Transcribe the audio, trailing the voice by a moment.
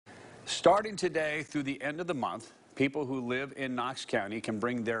Starting today through the end of the month, people who live in Knox County can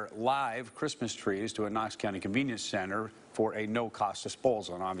bring their live Christmas trees to a Knox County Convenience Center for a no-cost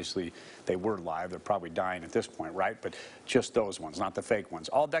disposal. And obviously, they were live. They're probably dying at this point, right? But just those ones, not the fake ones.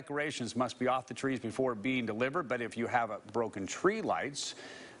 All decorations must be off the trees before being delivered. But if you have broken tree lights,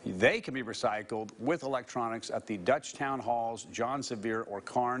 they can be recycled with electronics at the Dutch Town Halls, John Sevier, or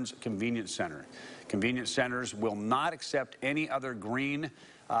Carnes Convenience Center. Convenience centers will not accept any other green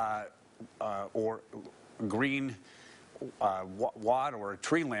wad or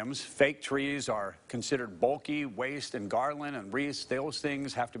tree limbs. Fake trees are considered bulky waste, and garland and wreaths, those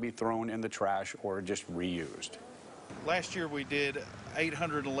things have to be thrown in the trash or just reused. Last year we did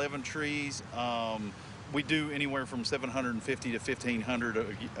 811 trees. We do anywhere from 750 to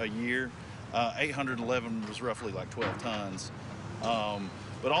 1,500 a year. 811 was roughly like 12 tons.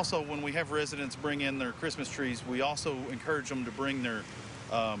 But also when we have residents bring in their Christmas trees, we also encourage them to bring their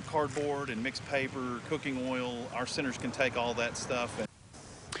cardboard and mixed paper, cooking oil. Our centers can take all that stuff.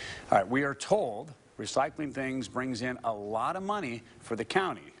 All right, we are told recycling things brings in a lot of money for the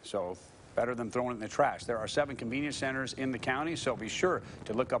county, so better than throwing it in the trash. There are 7 convenience centers in the county, so be sure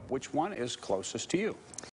to look up which one is closest to you.